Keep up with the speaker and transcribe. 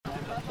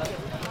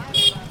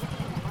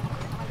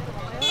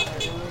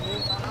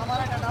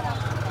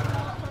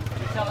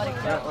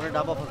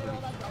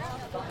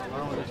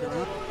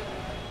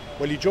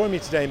Well, you join me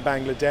today in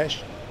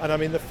Bangladesh, and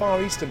I'm in the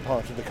far eastern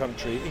part of the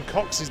country, in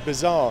Cox's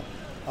Bazar,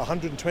 a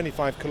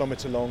 125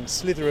 kilometre long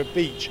slither of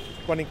beach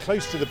running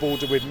close to the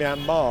border with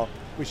Myanmar,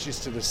 which is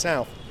to the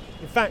south.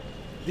 In fact,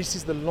 this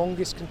is the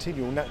longest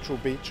continual natural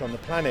beach on the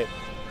planet.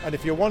 And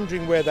if you're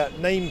wondering where that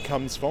name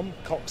comes from,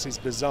 Cox's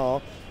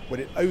Bazar, well,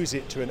 it owes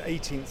it to an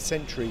 18th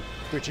century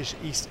British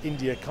East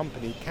India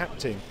Company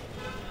captain.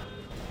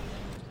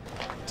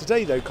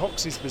 Today, though,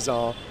 Cox's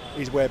Bazar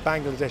is where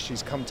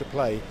Bangladeshis come to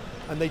play,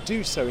 and they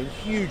do so in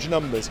huge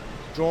numbers,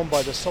 drawn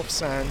by the soft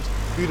sand,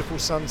 beautiful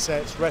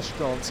sunsets,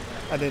 restaurants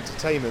and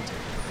entertainment.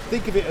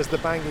 Think of it as the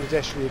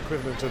Bangladeshi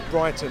equivalent of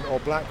Brighton or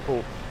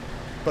Blackpool,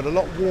 but a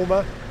lot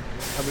warmer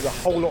and with a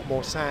whole lot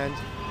more sand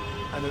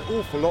and an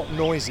awful lot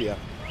noisier.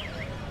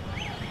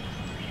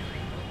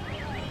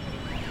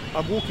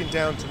 I'm walking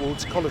down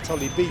towards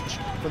Kolatoli Beach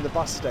from the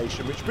bus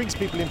station, which brings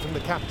people in from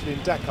the capital in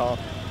Dhaka,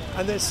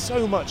 and there's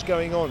so much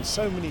going on,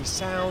 so many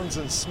sounds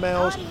and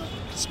smells. I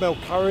can smell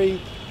curry,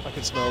 I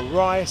can smell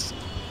rice.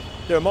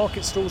 There are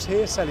market stalls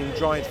here selling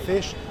dried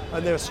fish,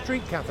 and there are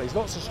street cafes,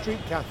 lots of street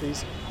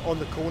cafes on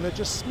the corner,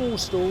 just small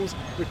stalls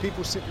with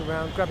people sitting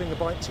around, grabbing a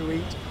bite to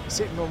eat,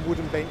 sitting on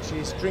wooden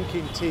benches,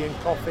 drinking tea and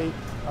coffee,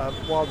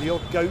 while the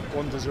odd goat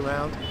wanders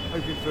around,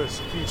 hoping for a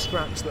few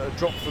scraps that are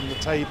dropped from the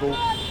table.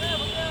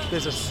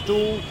 There's a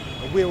stall,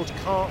 a wheeled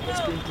cart that's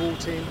been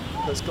brought in,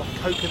 that's got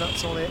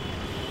coconuts on it.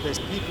 There's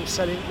people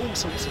selling all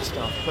sorts of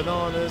stuff,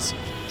 bananas,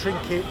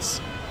 trinkets.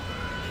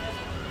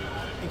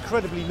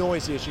 Incredibly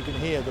noisy, as you can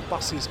hear, the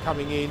buses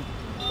coming in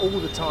all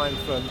the time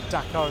from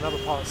Dhaka and other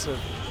parts of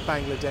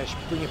Bangladesh,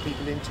 bringing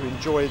people in to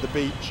enjoy the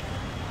beach.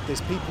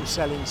 There's people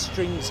selling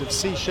strings of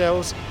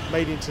seashells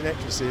made into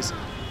necklaces,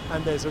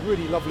 and there's a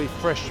really lovely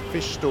fresh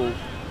fish stall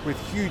with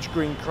huge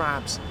green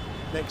crabs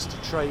next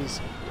to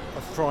trays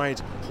of fried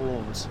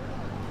prawns.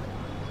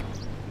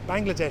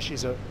 Bangladesh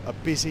is a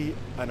busy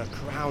and a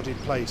crowded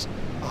place.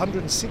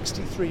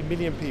 163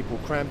 million people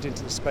crammed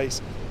into the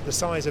space the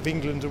size of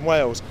England and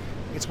Wales.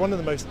 It's one of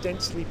the most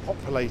densely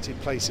populated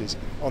places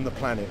on the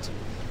planet.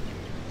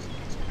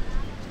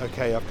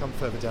 Okay, I've come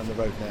further down the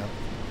road now,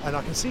 and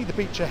I can see the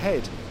beach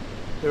ahead.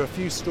 There are a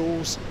few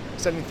stalls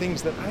selling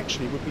things that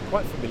actually would be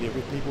quite familiar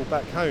with people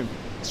back home.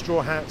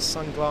 Straw hats,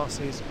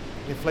 sunglasses,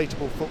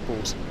 inflatable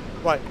footballs.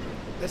 Right,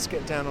 let's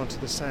get down onto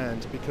the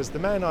sand, because the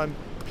man I'm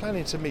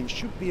planning to meet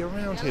should be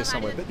around here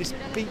somewhere, but this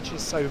beach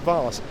is so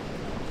vast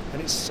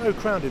and it's so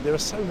crowded, there are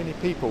so many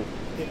people,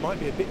 it might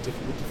be a bit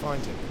difficult to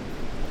find him.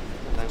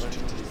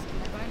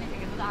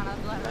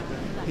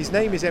 His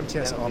name is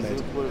MTS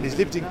Ahmed, and he's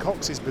lived in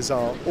Cox's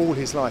Bazar all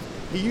his life.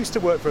 He used to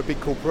work for a big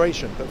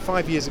corporation, but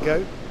 5 years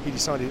ago he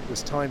decided it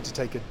was time to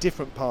take a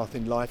different path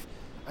in life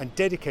and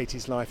dedicate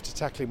his life to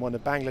tackling one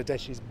of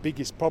Bangladesh's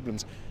biggest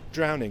problems,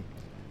 drowning.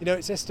 You know,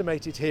 it's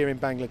estimated here in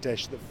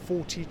Bangladesh that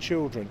 40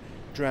 children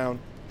drown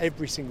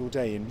every single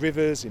day in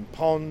rivers, in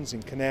ponds,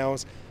 in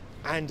canals,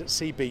 and at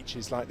sea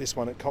beaches like this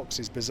one at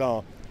Cox's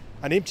Bazar.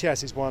 And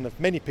Imtiaz is one of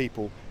many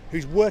people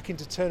who's working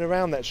to turn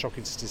around that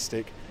shocking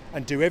statistic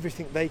and do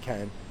everything they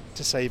can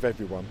to save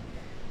everyone.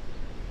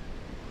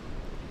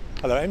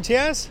 Hello,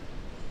 Imtiaz.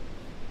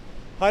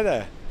 Hi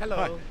there.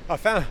 Hello. Hi. I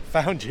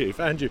found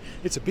you.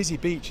 It's a busy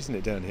beach, isn't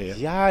it, down here?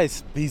 Yeah,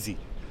 it's busy.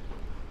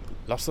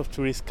 Lots of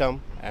tourists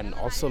come, and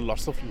also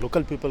lots of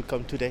local people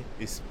come today.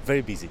 It's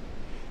very busy.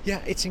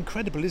 Yeah, it's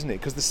incredible, isn't it?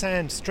 Because the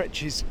sand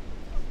stretches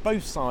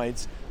both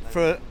sides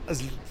for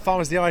as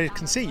far as the eye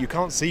can see. You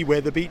can't see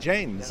where the beach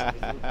ends.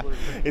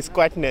 It's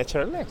quite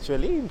natural,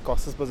 actually. In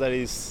Cox's Bazar,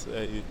 this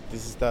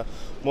is the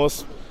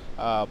most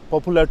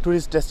popular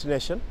tourist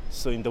destination.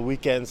 So in the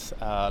weekends,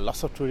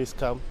 lots of tourists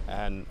come,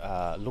 and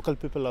local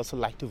people also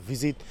like to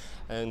visit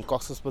in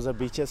Cox's Bazar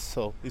beaches.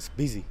 So it's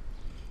busy.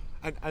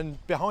 And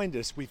behind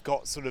us, we've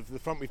got sort of the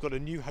front. We've got a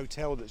new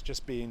hotel that's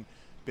just being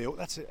built.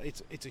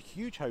 It's a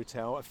huge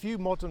hotel, a few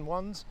modern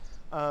ones,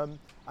 and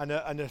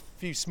a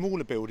few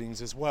smaller buildings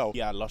as well.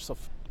 Yeah, lots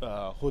of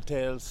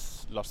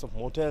hotels, lots of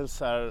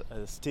motels are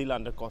still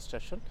under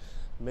construction.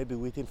 Maybe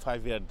within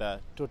 5 years, the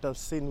total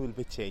scene will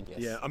be changed. Yes.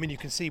 Yeah, I mean, you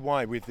can see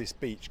why with this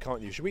beach,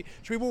 can't you? Should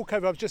we walk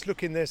over? I was just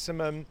looking. There's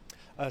some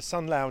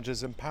sun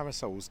loungers and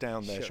parasols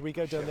down there. Sure, should we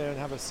go down there and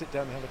have a sit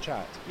down and have a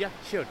chat? Yeah,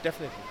 sure,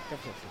 definitely.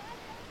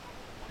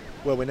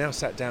 Well, we're now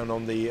sat down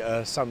on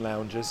the sun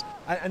loungers,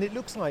 and it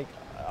looks like.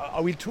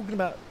 Are we talking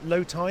about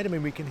low tide? I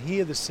mean, we can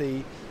hear the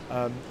sea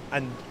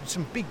and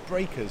some big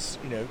breakers,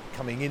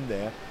 coming in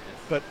there.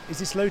 But is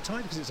this low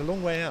tide? Because it's a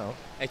long way out.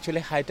 Actually,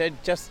 high tide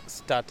just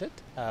started.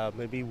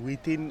 Maybe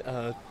within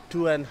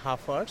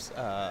 2.5 hours,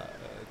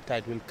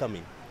 tide will come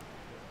in.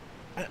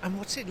 And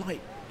what's it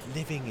like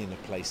living in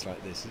a place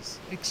like this? It's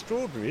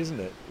extraordinary,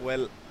 isn't it?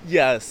 Well,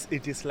 yes,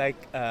 it is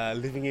like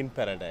living in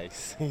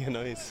paradise.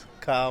 It's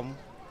calm,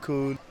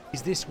 cool.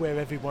 Is this where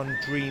everyone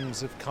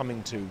dreams of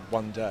coming to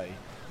one day?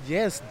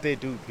 Yes, they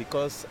do,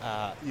 because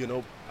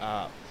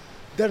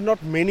there are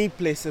not many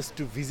places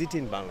to visit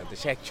in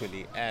Bangladesh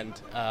actually, and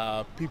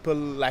people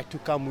like to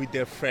come with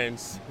their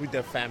friends, with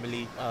their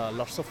family.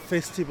 Lots of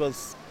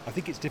festivals I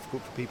think it's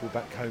difficult for people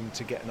back home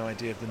to get an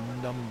idea of the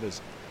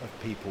numbers of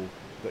people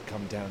that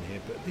come down here,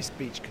 but this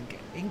beach can get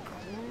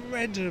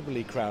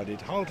incredibly crowded,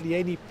 hardly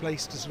any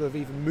place to sort of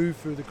even move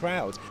through the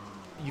crowds.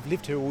 You've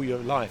lived here all your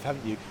life,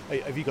 haven't you?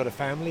 Have you got a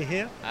family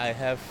here? I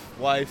have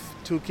wife,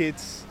 2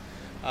 kids.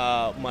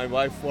 My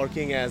wife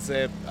working as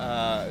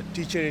a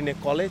teacher in a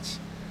college.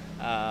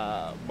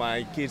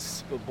 My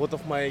kids, both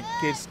of my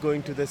kids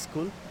going to the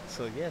school.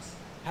 So yes.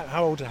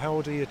 How old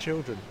are your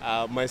children?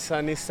 My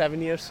son is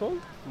 7 years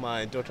old.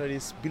 My daughter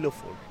is below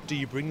 4. Do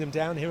you bring them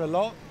down here a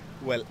lot?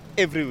 Well,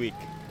 every week.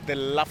 They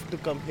love to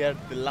come here.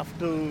 They love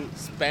to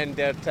spend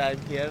their time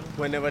here.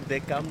 Whenever they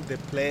come, they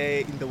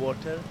play in the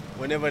water.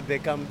 Whenever they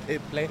come, they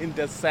play in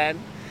the sand.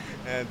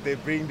 They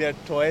bring their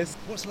toys.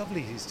 What's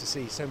lovely is to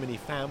see so many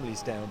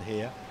families down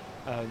here,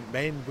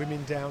 men,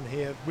 women down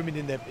here, women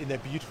in their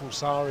beautiful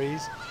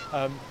saris,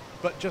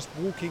 but just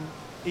walking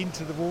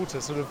into the water,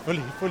 sort of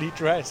fully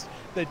dressed.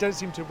 They don't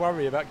seem to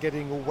worry about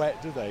getting all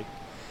wet, do they?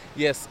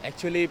 Yes,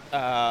 actually,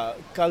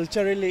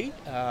 culturally,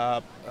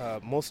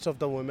 most of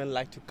the women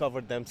like to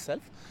cover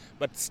themselves,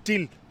 but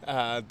still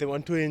they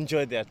want to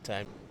enjoy their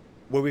time.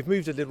 Well, we've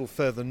moved a little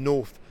further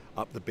north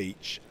up the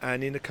beach,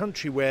 and in a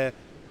country where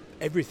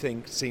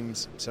everything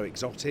seems so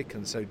exotic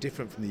and so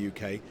different from the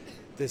UK,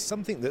 there's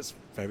something that's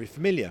very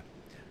familiar.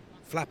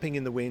 Flapping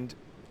in the wind,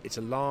 it's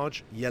a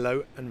large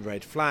yellow and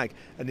red flag,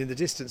 and in the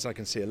distance I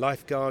can see a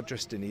lifeguard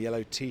dressed in a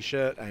yellow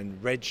t-shirt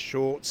and red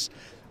shorts,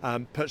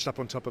 perched up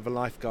on top of a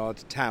lifeguard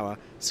tower,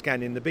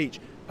 scanning the beach.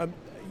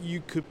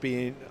 You could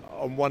be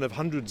on one of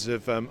hundreds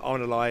of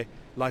RNLI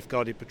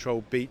lifeguarded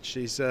patrol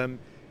beaches in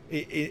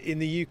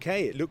the UK.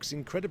 It looks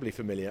incredibly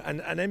familiar. And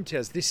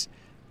Imtiaz,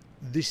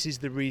 this is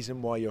the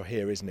reason why you're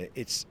here, isn't it?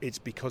 It's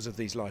because of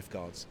these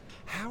lifeguards.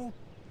 How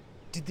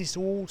did this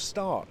all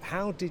start?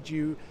 How did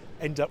you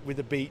end up with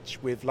a beach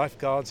with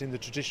lifeguards in the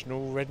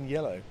traditional red and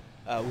yellow?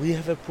 We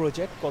have a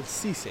project called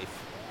SeaSafe.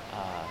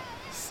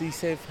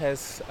 SeaSafe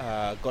has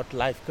got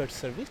lifeguard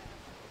service.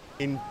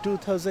 In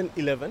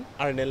 2011,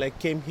 RNLI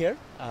came here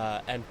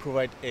and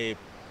provide a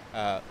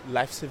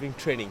life-saving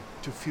training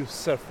to few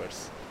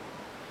surfers.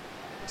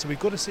 So we've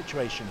got a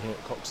situation here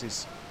at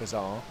Cox's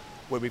Bazar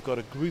where we've got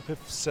a group of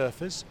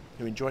surfers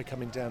who enjoy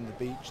coming down the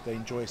beach, they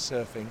enjoy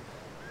surfing,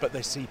 but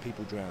they see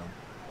people drown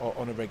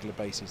on a regular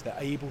basis. They're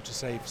able to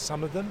save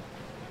some of them,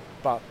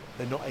 but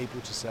they're not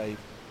able to save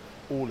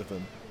all of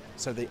them.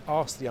 So they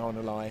ask the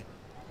RNLI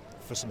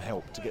for some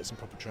help to get some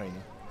proper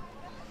training.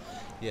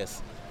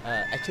 Yes,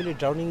 actually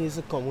drowning is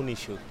a common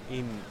issue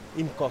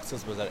in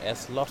Cox's Bazar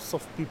as lots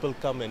of people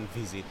come and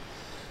visit.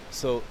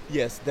 So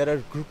yes, there are a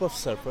group of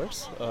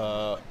surfers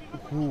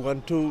who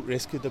want to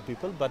rescue the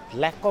people, but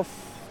lack of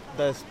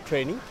the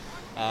training,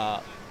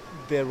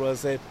 there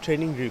was a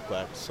training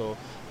required. So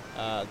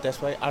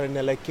that's why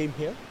RNLI came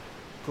here,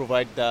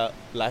 provide the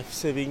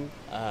life-saving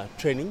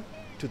training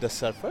to the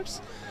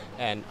surfers,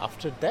 and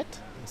after that,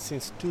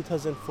 since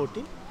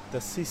 2014, the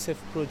SeaSafe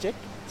project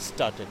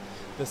started.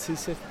 The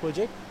SeaSafe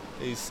project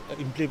is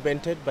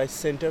implemented by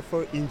Center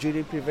for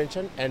Injury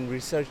Prevention and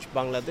Research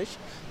Bangladesh,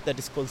 that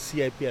is called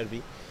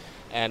CIPRB,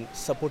 and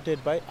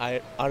supported by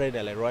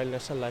RNLI, Royal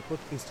National Lifeboat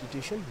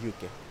Institution,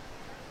 UK.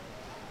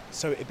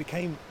 So it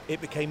became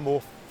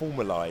more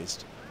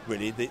formalised,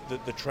 really.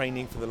 The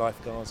training for the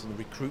lifeguards and the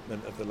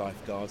recruitment of the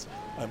lifeguards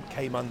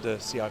came under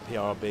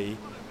CIPRB,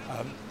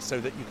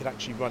 so that you could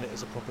actually run it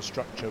as a proper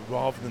structure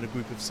rather than a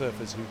group of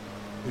surfers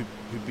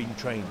who've been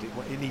trained.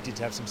 It needed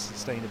to have some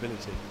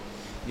sustainability.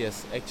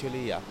 Yes,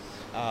 actually,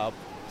 yeah.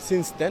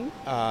 Since then,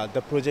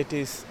 the project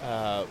is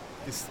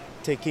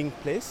taking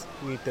place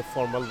with a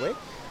formal way.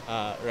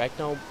 Right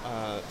now,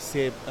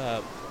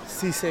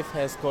 SeaSafe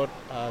has got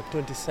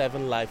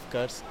 27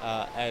 lifeguards,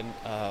 and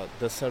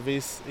the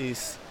service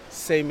is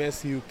same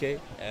as UK,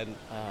 and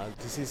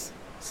this is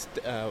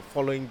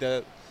following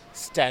the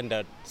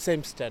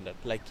same standard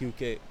like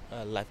UK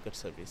lifeguard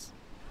service.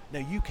 Now,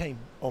 you came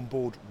on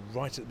board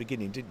right at the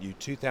beginning, didn't you?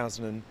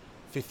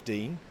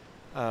 2015,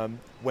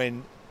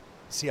 when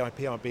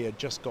CIPRB had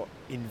just got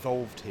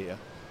involved here.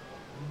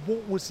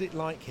 What was it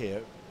like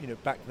here,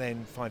 back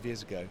then, 5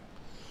 years ago?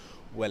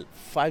 Well,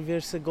 5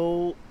 years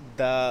ago,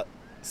 the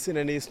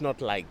scenery is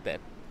not like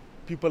that.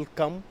 People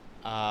come,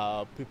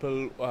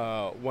 people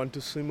want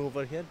to swim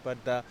over here,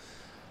 but the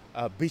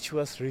beach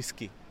was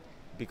risky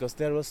because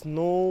there was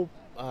no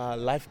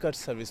lifeguard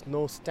service,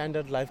 no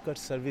standard lifeguard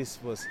service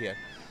was here.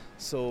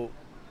 So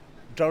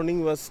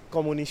drowning was a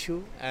common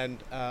issue,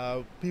 and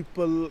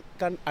people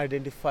can't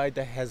identify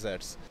the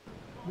hazards.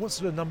 What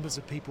sort of numbers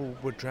of people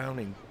were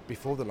drowning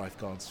before the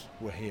lifeguards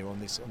were here on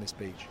this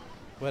beach?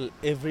 Well,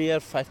 every year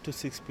 5 to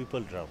 6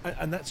 people drown.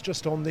 And that's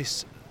just on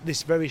this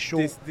very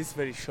short... This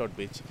very short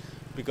beach.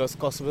 Because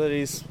Cox's Bazar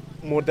is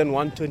more than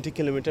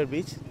 120-kilometer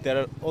beach. There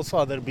are also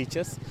other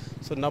beaches.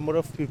 So number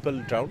of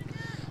people drown.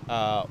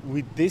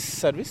 With this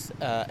service,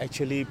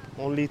 actually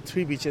only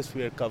 3 beaches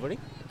we are covering.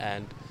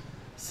 And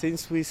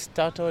since we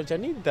start our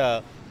journey,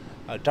 the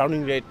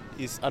drowning rate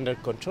is under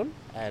control.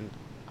 And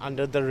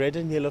under the red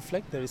and yellow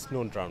flag, there is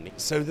no drowning.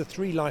 So the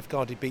 3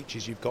 lifeguarded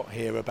beaches you've got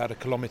here are about 1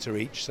 kilometre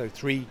each, so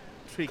 3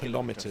 3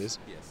 kilometres.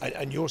 Yes.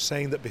 And you're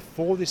saying that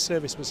before this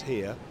service was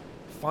here,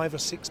 5 or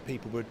 6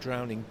 people were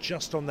drowning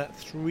just on that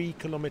 3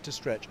 kilometre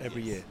stretch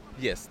every year.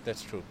 Yes,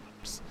 that's true.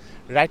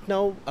 Right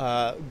now,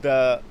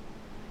 the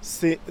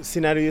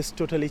scenario is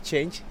totally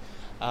changed.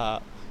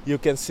 You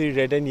can see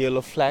red and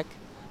yellow flag.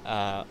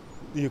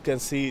 You can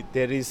see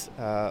there is,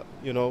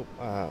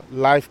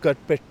 lifeguard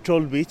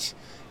patrol beach.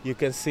 You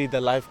can see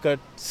the lifeguard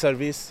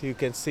service. You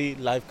can see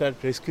lifeguard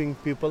rescuing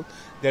people.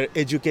 They're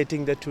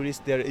educating the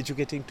tourists. They're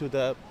educating to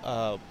the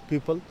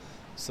people.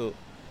 So,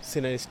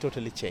 scenario is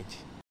totally changed.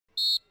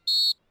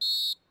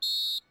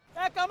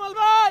 Hey, Kamal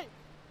bhai!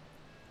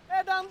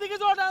 Hey, down dike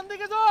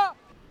jo!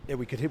 Yeah,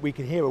 we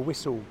could hear a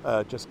whistle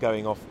just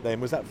going off then.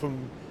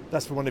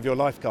 That's from one of your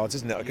lifeguards,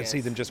 isn't it? I can see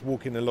them just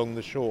walking along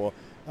the shore.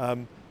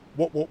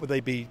 What would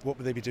they be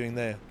doing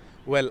there?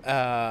 Well,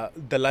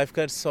 the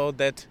lifeguards saw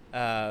that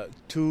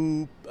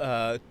two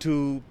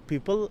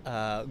people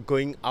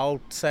going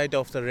outside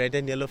of the red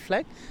and yellow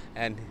flag,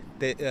 and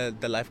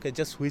the lifeguard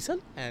just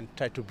whistled and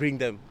tried to bring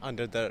them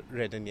under the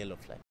red and yellow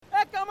flag.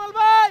 Hey, Kamal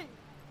bhai!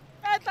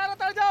 Hey,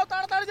 taratari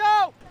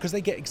jao! Because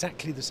they get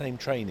exactly the same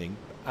training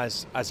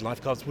as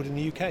lifeguards would in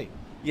the UK.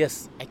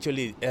 Yes,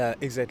 actually,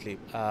 exactly.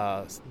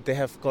 They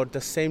have got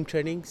the same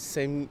training,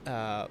 same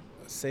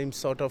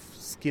sort of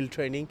skill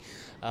training,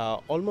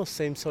 almost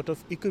same sort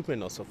of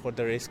equipment also. For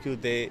the rescue,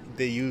 they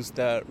use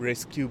the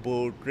rescue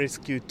boat,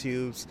 rescue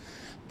tubes.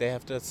 They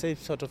have the same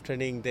sort of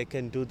training. They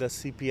can do the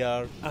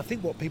CPR. I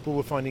think what people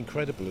will find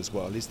incredible as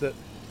well is that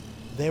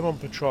they're on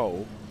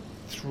patrol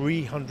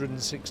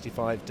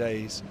 365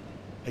 days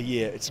a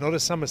year. It's not a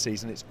summer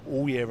season, it's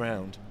all year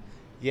round.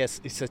 Yes,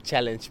 it's a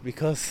challenge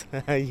because,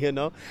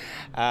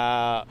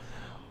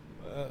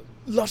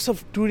 lots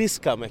of tourists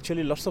come.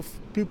 Actually, lots of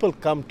people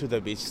come to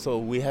the beach. So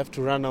we have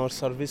to run our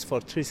service for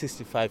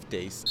 365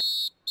 days.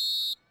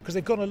 Because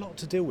they've got a lot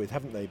to deal with,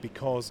 haven't they?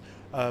 Because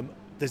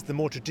there's the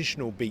more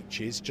traditional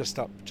beaches just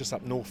up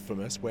north from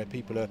us where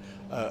people are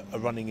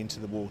running into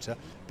the water.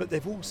 But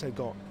they've also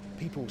got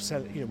people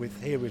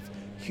with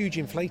huge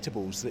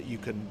inflatables that you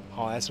can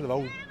hire, sort of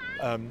old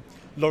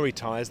lorry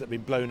tyres that have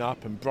been blown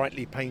up and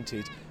brightly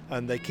painted,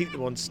 and they keep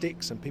them on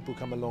sticks and people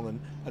come along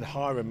and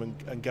hire them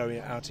and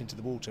go out into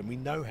the water, and we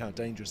know how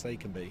dangerous they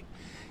can be.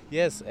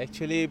 Yes,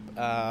 actually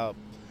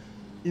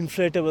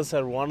inflatables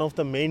are one of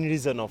the main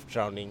reason of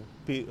drowning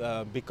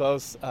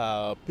because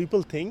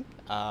people think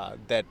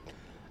that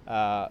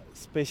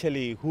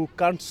especially who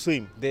can't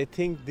swim, they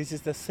think this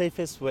is the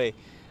safest way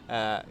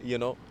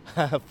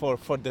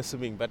for the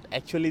swimming, but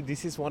actually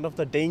this is one of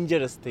the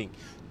dangerous thing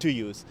to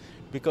use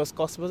because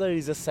Cox's Bazar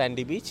is a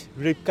sandy beach.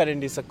 Rip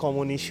current is a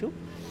common issue.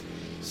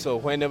 So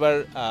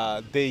whenever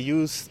they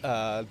use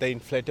the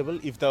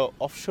inflatable, if the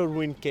offshore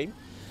wind came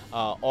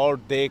or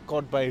they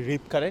caught by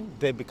rip current,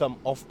 they become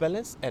off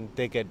balance and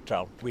they get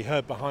drowned. We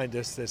heard behind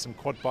us there's some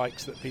quad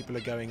bikes that people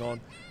are going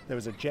on. There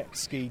was a jet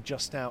ski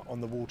just out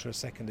on the water a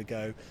second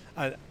ago,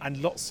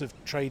 and lots of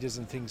traders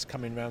and things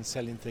coming around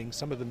selling things,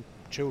 some of them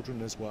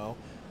children as well,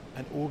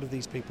 and all of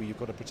these people you've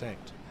got to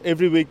protect.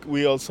 Every week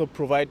we also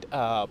provide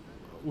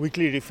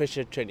weekly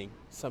refresher training.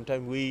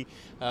 Sometimes we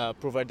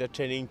provide the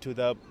training to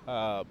the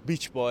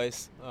beach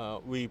boys,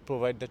 we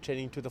provide the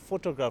training to the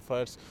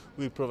photographers,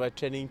 we provide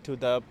training to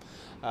the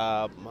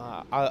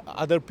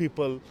other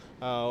people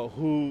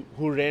who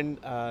ran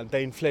the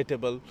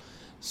inflatable,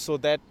 so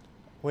that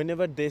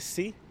whenever they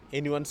see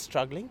anyone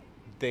struggling,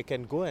 they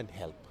can go and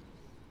help.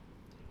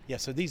 Yeah,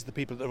 so these are the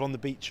people that are on the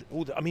beach.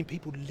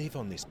 People live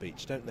on this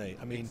beach, don't they?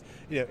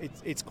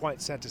 It's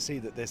quite sad to see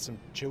that there's some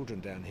children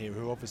down here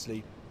who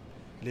obviously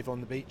live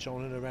on the beach,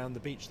 on and around the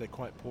beach. They're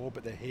quite poor,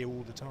 but they're here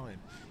all the time.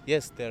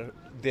 Yes,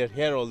 they're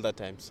here all the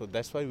time. So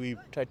that's why we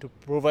try to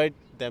provide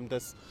them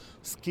the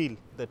skill,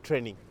 the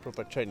training,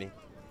 proper training.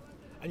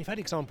 And you've had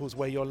examples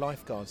where your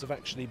lifeguards have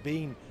actually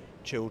been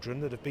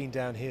children that have been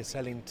down here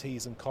selling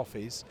teas and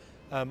coffees,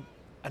 and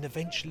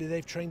eventually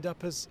they've trained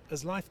up as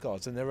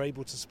lifeguards and they're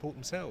able to support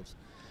themselves.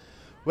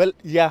 Well,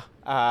 yeah.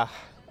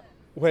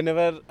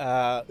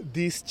 Whenever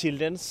these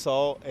children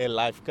saw a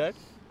lifeguard,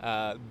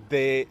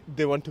 they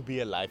want to be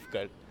a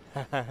lifeguard.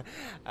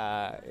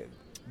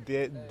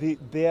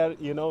 They are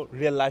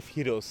real life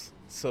heroes.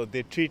 So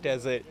they treat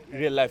as a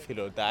real life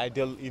hero, the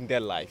idol in their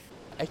life.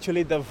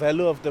 Actually, the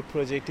value of the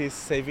project is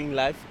saving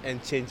life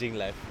and changing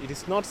life. It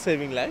is not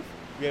saving life,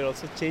 we are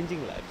also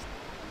changing lives.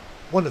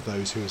 One of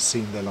those who has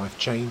seen their life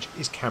change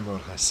is Kamran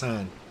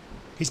Hassan.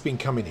 He's been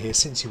coming here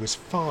since he was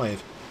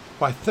 5.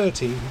 By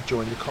 13, he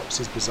joined the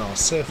Cox's Bazar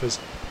surfers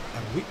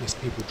and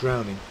witnessed people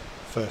drowning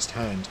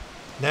firsthand.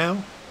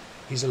 Now,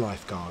 he's a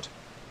lifeguard.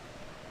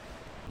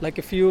 Like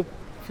a few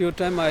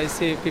times I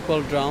see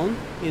people drown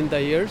in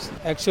the years.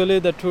 Actually,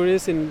 the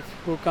tourists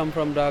who come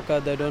from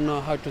Dhaka, they don't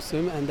know how to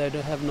swim and they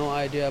don't have no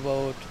idea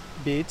about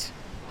beach,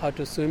 how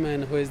to swim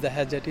and who is the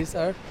hazards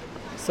are.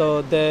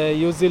 So they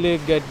usually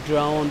get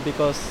drowned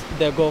because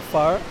they go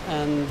far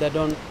and they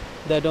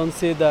don't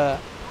see the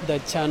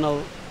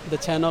channel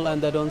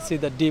and they don't see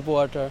the deep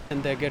water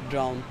and they get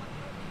drowned.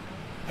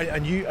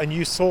 And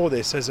you saw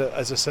this as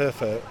a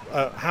surfer.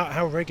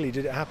 How regularly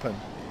did it happen?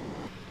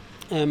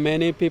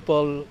 Many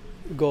people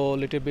go a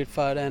little bit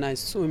far, and I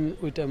swim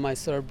with my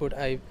surfboard.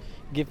 I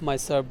give my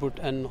surfboard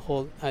and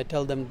hold. I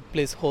tell them,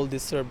 please hold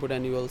this surfboard,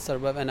 and you will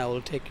survive, and I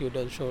will take you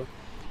to the shore.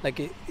 Like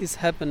it's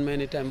happened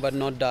many times, but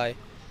not die.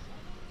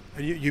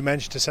 And you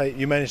managed to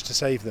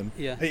save them.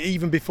 Yeah.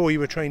 Even before you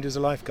were trained as a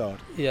lifeguard.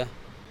 Yeah.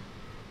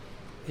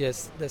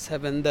 Yes, that's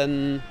happened.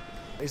 Then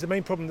Is the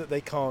main problem that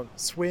they can't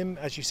swim?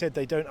 As you said,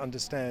 they don't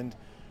understand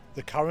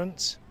the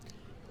currents.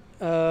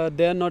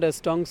 they are not a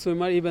strong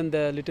swimmer. Even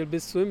they a little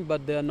bit swim,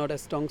 but they are not a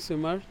strong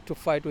swimmer to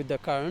fight with the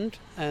current,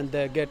 and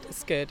they get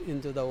scared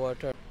into the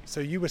water. So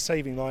you were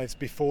saving lives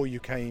before you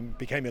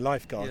became a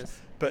lifeguard.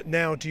 Yes. But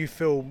now do you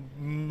feel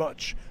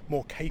much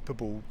more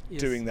capable Yes.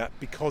 doing that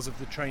because of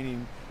the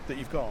training that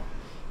you've got?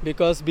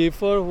 Because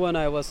before, when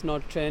I was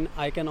not trained,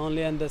 I can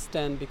only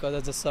understand, because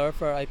as a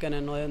surfer I can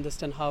only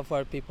understand how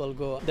far people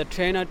go. The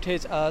trainer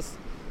teach us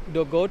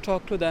to go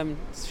talk to them,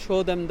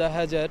 show them the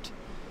hazard,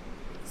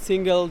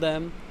 signal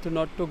them to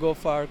not to go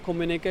far,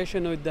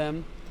 communication with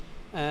them,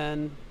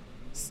 and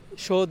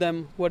show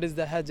them what is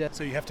the hazard.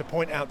 So you have to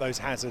point out those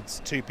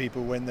hazards to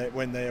people when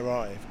they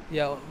arrive.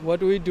 Yeah,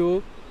 what we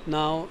do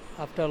now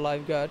after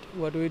lifeguard,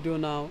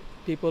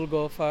 people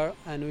go far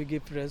and we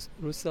give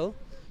whistle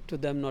to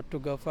them not to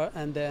go far,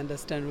 and they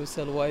understand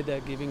whistle, why they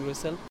are giving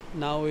whistle.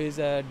 Now is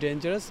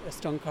dangerous, a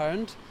strong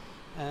current,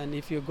 and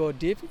if you go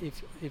deep,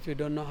 if you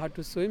don't know how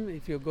to swim,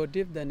 if you go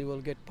deep, then you will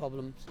get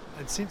problems.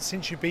 And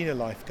since you've been a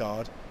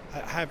lifeguard,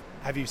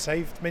 have you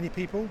saved many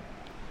people?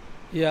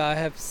 Yeah, I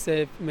have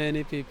saved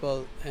many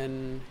people,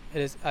 and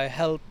I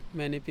help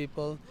many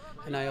people,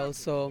 and I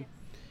also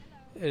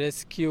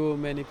rescue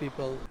many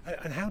people.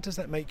 And how does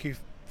that make you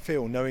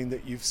feel, knowing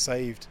that you've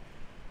saved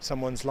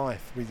someone's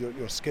life with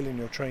your skill and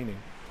your training?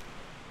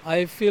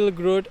 I feel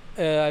good.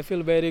 I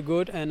feel very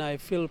good, and I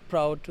feel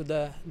proud to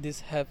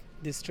have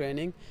this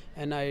training,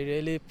 and I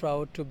really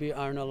proud to be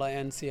RNLI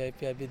and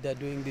CIPIB. They're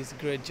doing this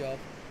great job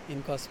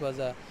in Cox's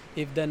Bazar.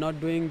 If they're not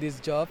doing this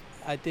job,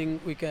 I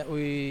think we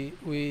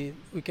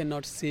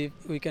cannot save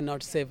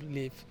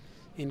life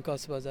in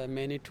Cox's Bazar.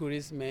 Many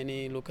tourists,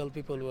 many local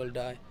people will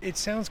die. It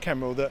sounds,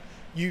 Cameron, that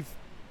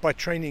by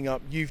training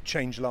up, you've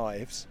changed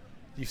lives,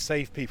 you've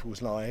saved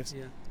people's lives.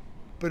 Yeah.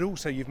 But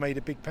also you've made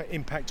a big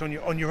impact on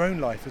your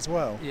own life as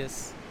well.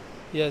 Yes.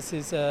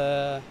 It's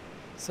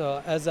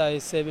so as I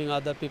saving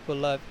other people's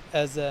life,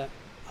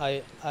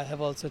 I have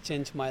also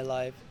changed my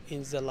life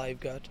in the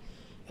lifeguard,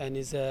 and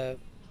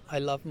I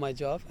love my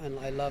job and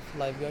I love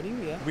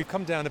lifeguarding. Yeah. We've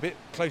come down a bit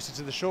closer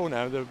to the shore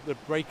now. The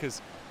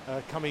breakers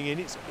coming in.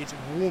 It's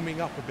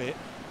warming up a bit.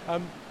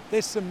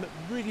 There's some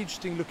really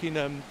interesting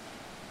looking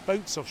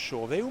boats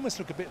offshore. They almost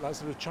look a bit like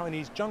sort of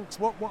Chinese junks.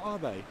 What are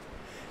they?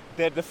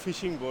 They're the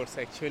fishing boats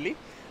actually.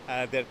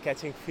 They're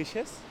catching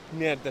fishes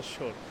near the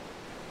shore.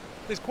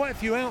 There's quite a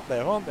few out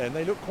there, aren't there? And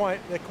they're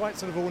quite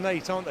sort of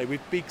ornate, aren't they?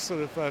 With big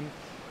sort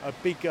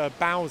of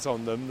bows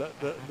on them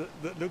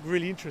that look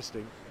really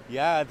interesting.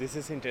 Yeah, this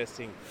is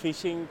interesting.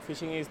 Fishing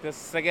is the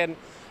second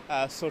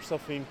source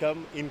of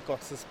income in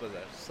Cox's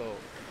Bazar. So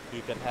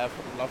you can have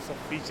lots of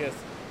fishes,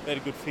 very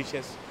good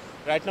fishes.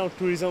 Right now,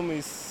 tourism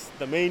is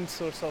the main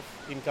source of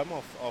income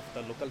of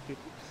the local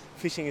people.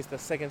 Fishing is the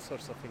second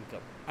source of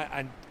income.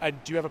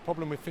 And do you have a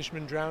problem with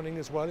fishermen drowning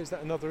as well? Is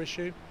that another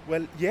issue?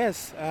 Well,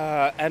 yes.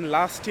 And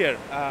last year,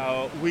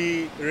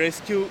 we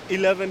rescued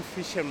 11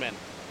 fishermen.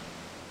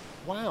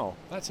 Wow,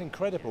 that's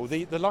incredible.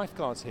 The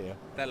lifeguards here.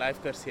 The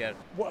lifeguards here.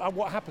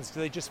 What happens? Do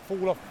they just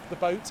fall off the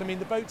boats? I mean,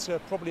 the boats are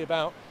probably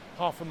about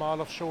half a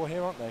mile offshore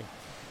here, aren't they?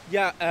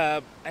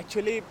 Yeah,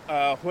 actually,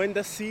 when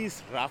the sea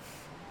is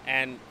rough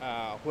and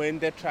when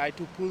they try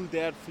to pull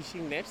their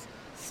fishing nets,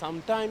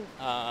 sometimes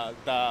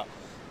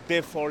they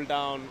fall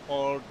down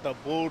or the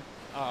boat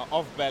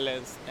off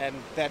balance, and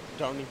that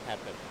drowning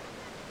happens.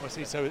 I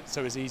see.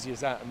 So as easy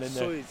as that, and then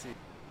so easy.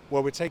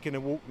 Well, we're taking a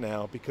walk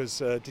now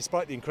because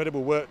despite the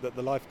incredible work that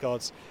the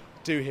lifeguards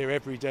do here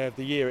every day of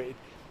the year,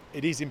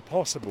 it is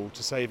impossible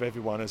to save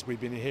everyone, as we've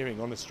been hearing,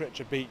 on a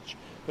stretch of beach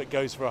that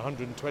goes for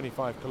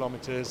 125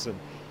 kilometres and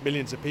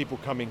millions of people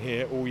coming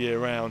here all year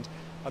round,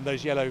 and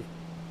those yellow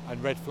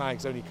and red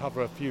flags only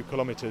cover a few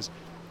kilometres.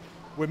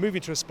 We're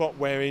moving to a spot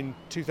where in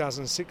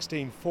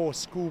 2016 4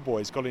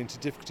 schoolboys got into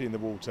difficulty in the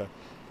water,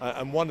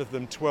 and one of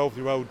them,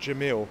 12-year-old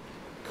Jamil,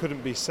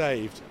 couldn't be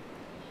saved.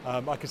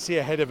 I can see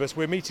ahead of us,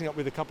 we're meeting up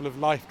with a couple of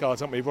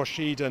lifeguards, aren't we?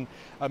 Rashid and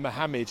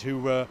Mohammed, who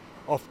were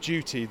off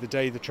duty the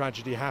day the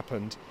tragedy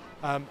happened.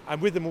 And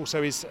with them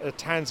also is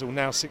Tanzil,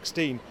 now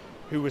 16,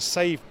 who was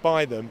saved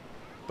by them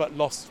but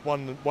lost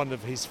one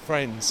of his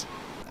friends.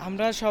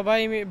 আমরা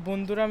সবাই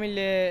বন্ধুরা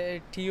মিলে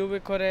টিউবে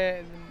করে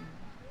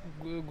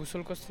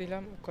গোসল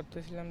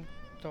করতেছিলাম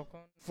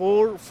তখন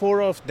Four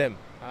of them,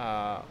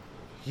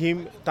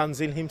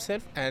 Tanzil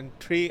himself and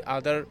 3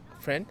 other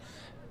friends,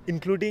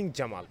 including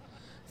Jamal.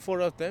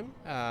 4 of them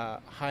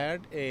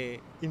hired a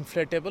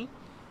inflatable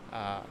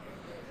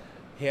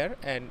here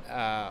and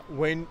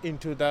went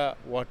into the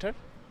water.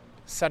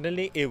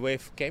 Suddenly a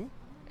wave came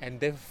and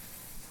they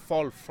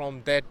fall from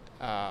that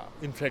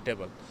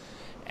inflatable,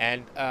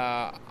 And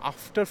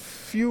after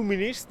few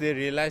minutes, they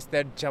realized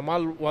that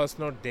Jamal was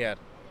not there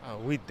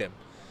with them.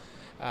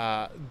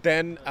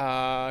 Then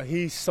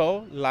he saw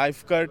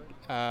lifeguard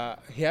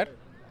here.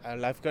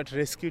 Lifeguard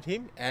rescued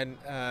him, and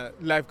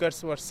lifeguards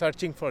were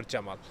searching for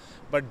Jamal,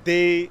 but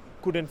they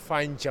couldn't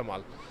find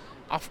Jamal.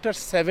 After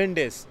 7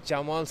 days,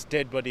 Jamal's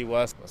dead body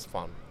was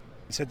found.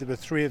 You said there were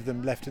 3 of them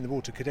left in the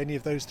water. Could any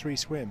of those 3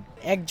 swim?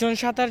 একজন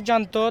সাঁতার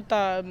জানতো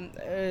তা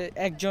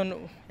একজন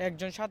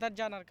সাঁতার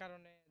জানার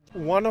কারণে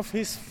One of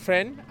his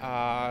friend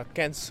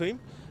can swim,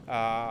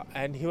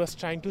 and he was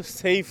trying to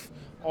save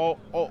or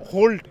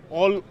hold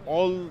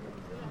all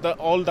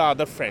the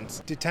other friends.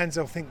 Did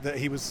Tanzel think that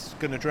he was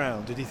going to drown?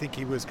 Did he think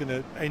he was going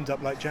to end up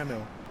like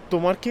Jamil?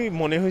 তোমার কি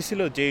মনে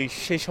হয়েছিল যে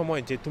সেই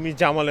সময় যে তুমি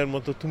জামালের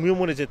মতো তুমিও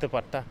মরে যেতে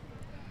পারতা,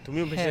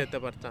 তুমিও ভেসে যেতে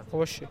পারতা?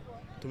 অবশ্যই।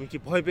 তুমি কি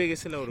ভয় পেয়ে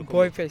গেছিলে ওরকম?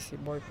 ভয় পেয়েছি।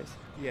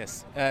 Yes,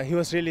 he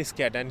was really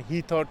scared, and he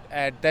thought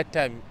at that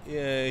time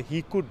he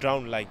could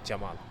drown like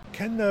Jamal.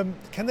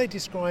 Can they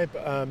describe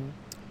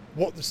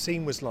what the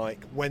scene was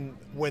like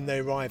when they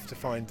arrived to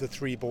find the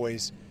 3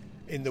 boys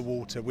in the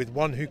water, with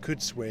one who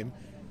could swim,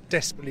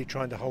 desperately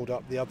trying to hold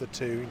up the other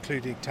 2,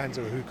 including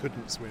Tanzel, who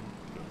couldn't swim?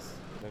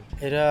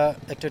 এরা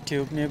একটা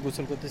tube নিয়ে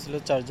গোসল করতেছিল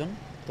 4 জন।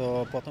 তো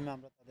প্রথমে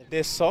আমরা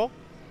They saw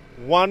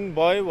one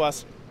boy was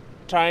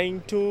trying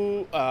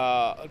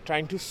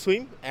to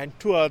swim, and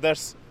two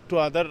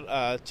other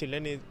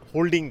children is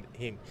holding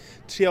him.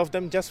 3 of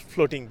them just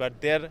floating, but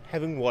they are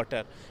having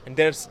water and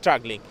they are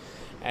struggling.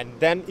 And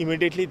then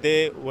immediately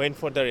they went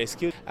for the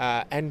rescue.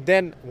 And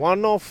then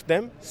one of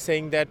them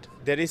saying that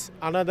there is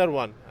another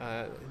one.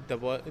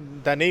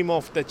 The name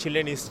of the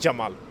children is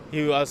Jamal.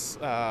 He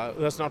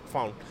was not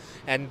found.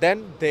 And then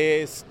they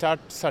start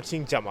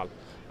searching Jamal.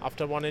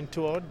 After 1 and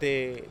 2 hours, they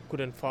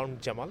couldn't find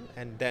Jamal,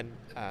 and then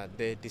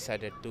they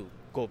decided to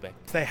go back.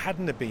 If they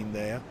hadn't have been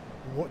there,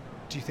 what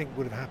do you think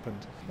would have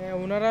happened?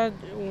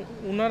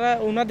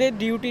 ওনাদের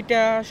ডিউটিটা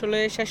আসলে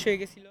শেষ হয়ে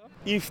গেছিল।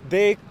 If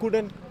they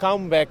couldn't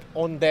come back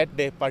on that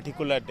day,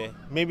 particular day,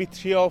 maybe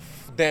 3 of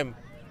them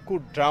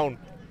could drown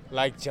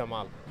like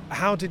Jamal.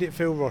 How did it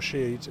feel,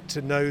 Rashid, to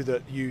know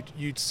that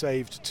you'd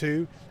saved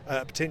 2,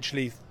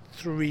 potentially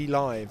 3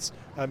 lives?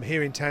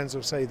 Hearing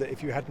Tanzel say that if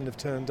you hadn't have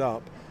turned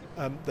up,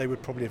 they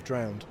would probably have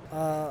drowned.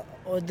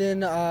 ওই দিন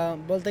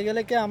বলতে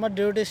গেলে কি আমার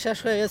duty শেষ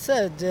হয়ে গেছে,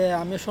 যে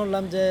আমি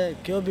শুনলাম যে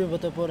কেউ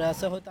বিপদে পড়ে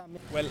আছে, হয়তো আমি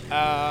Well,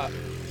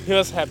 he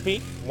was happy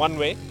one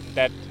way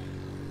that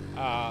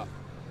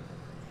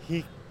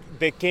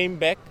they came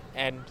back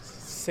and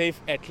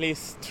saved at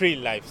least 3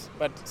 lives,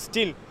 but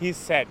still he's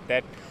sad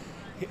that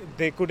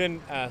they couldn't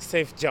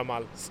save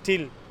Jamal.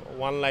 Still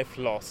 1 life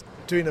lost.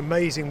 Doing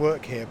amazing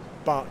work here,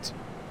 but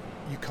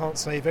you can't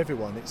save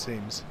everyone, it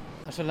seems.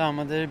 আসলে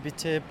আমাদের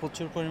বিচে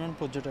প্রচুর পরিমাণ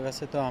পর্যটক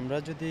আছে, তো আমরা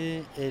যদি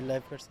এই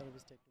লাইফগার্ড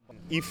সার্ভিসটা একটু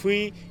If we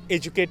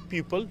educate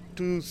people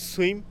to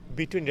swim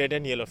between red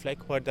and yellow flag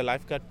where the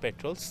lifeguard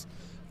patrols,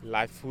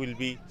 life will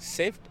be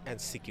saved and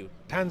secure.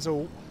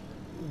 Tanzel,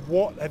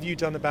 what have you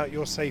done about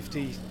your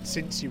safety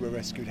since you were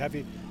rescued?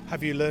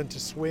 Have you learned to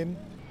swim?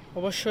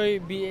 অবশ্যই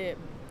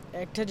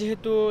একটা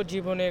যেহেতু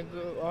জীবনে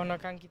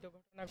অনাকাঙ্ক্ষিত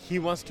ঘটনা। He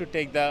wants to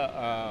take the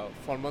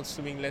formal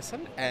swimming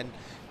lesson, and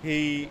he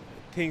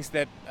thinks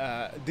that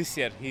this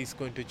year he's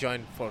going to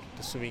join for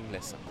the swimming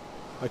lesson.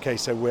 Okay,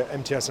 so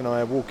MTS and I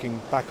are walking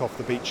back off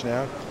the beach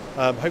now,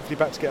 hopefully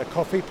back to get a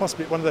coffee,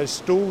 possibly at one of those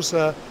stalls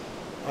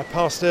I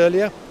passed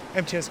earlier.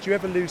 MTS, do you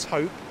ever lose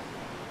hope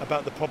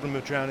about the problem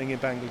of drowning in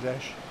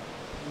Bangladesh?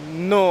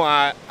 No,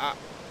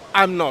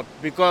 I'm not,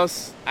 because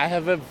I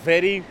have a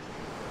very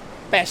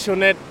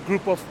passionate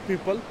group of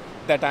people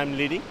that I'm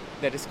leading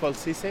that is called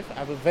CSAFE. I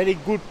have a very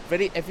good,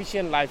 very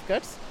efficient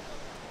lifeguards.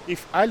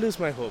 If I lose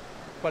my hope,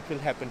 what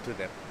will happen to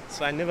them? So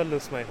I never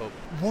lose my hope.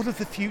 What of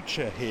the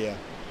future here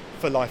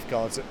for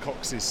lifeguards at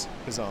Cox's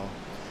Bazar?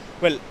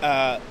 Well,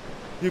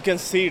 you can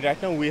see right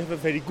now we have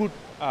a very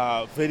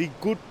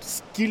good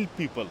skilled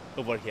people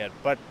over here,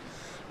 but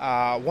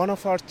one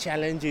of our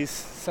challenge is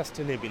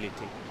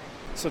sustainability.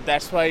 So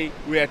that's why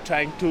we are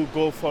trying to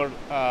go for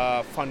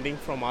funding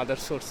from other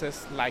sources,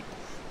 like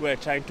we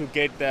are trying to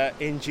get the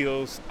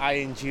NGOs,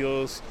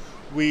 INGOs.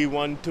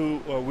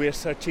 We are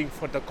searching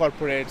for the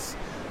corporates.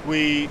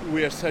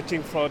 We are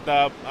searching for the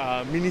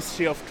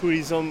Ministry of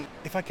Tourism.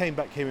 If I came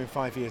back here in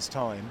 5 years'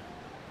 time,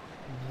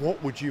 what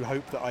would you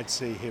hope that I'd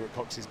see here at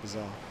Cox's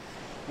Bazar?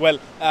 Well,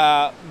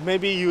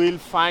 maybe you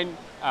will find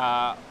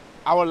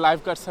our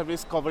lifeguard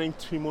service covering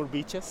 3 more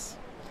beaches.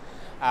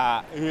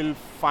 You will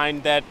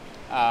find that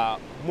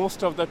most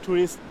of the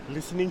tourists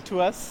listening to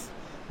us,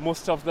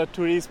 most of the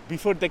tourists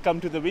before they come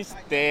to the beach,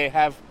 they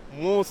have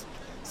most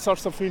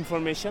sorts of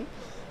information.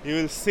 You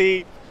will see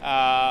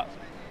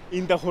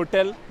in the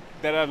hotel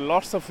there are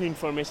lots of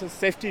information,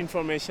 safety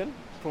information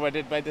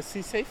provided by the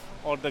CSAFE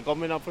or the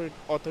government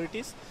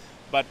authorities,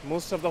 but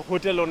most of the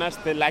hotel owners,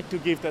 they like to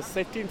give the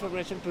safety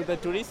information to the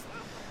tourists.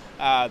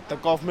 The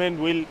government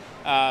will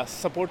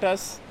support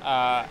us,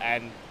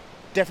 and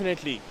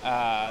definitely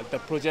the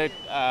project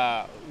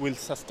will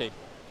sustain.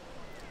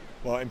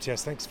 Well,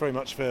 MTS, thanks very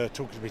much for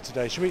talking to me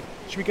today.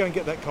 Should we go and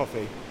get that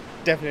coffee?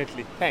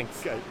 Definitely. Thanks.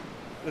 Okay.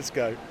 Let's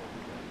go.